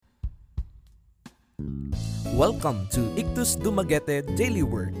Welcome to Ictus Dumaguete Daily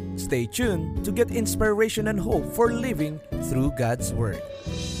Word. Stay tuned to get inspiration and hope for living through God's Word.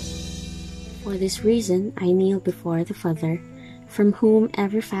 For this reason I kneel before the Father, from whom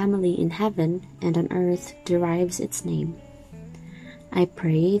every family in heaven and on earth derives its name. I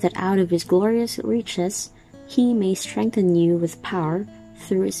pray that out of His glorious riches He may strengthen you with power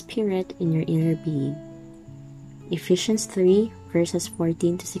through His Spirit in your inner being. Ephesians 3 verses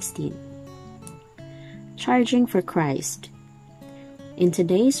 14 to 16. Charging for Christ. In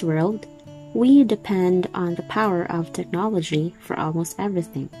today's world, we depend on the power of technology for almost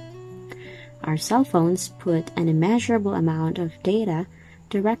everything. Our cell phones put an immeasurable amount of data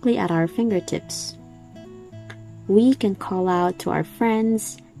directly at our fingertips. We can call out to our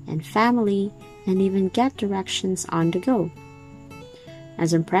friends and family and even get directions on the go.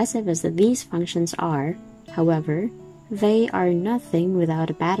 As impressive as these functions are, however, they are nothing without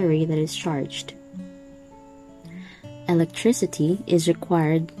a battery that is charged. Electricity is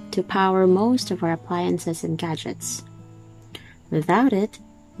required to power most of our appliances and gadgets. Without it,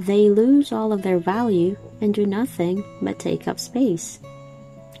 they lose all of their value and do nothing but take up space.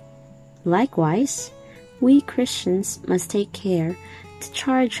 Likewise, we Christians must take care to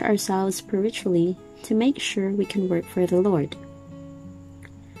charge ourselves spiritually to make sure we can work for the Lord.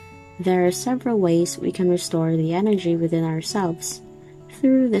 There are several ways we can restore the energy within ourselves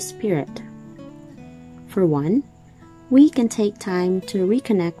through the Spirit. For one, we can take time to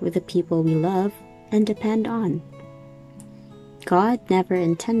reconnect with the people we love and depend on. God never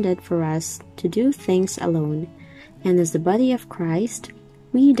intended for us to do things alone, and as the body of Christ,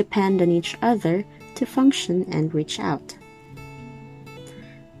 we depend on each other to function and reach out.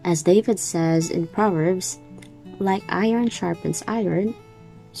 As David says in Proverbs, like iron sharpens iron,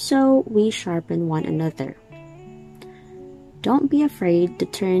 so we sharpen one another. Don't be afraid to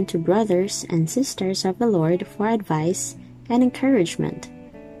turn to brothers and sisters of the Lord for advice and encouragement.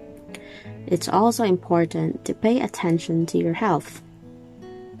 It's also important to pay attention to your health.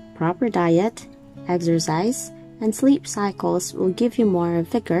 Proper diet, exercise, and sleep cycles will give you more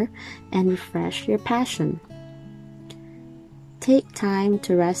vigor and refresh your passion. Take time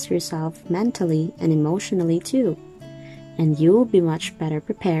to rest yourself mentally and emotionally too, and you will be much better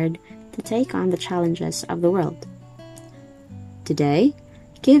prepared to take on the challenges of the world. Today,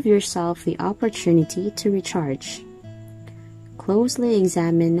 give yourself the opportunity to recharge. Closely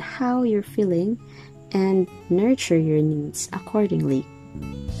examine how you're feeling and nurture your needs accordingly.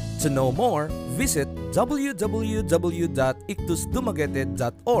 To know more, visit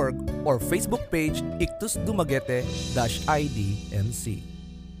www.ictusdumaguete.org or Facebook page Ictus Dumaguete-IDNC.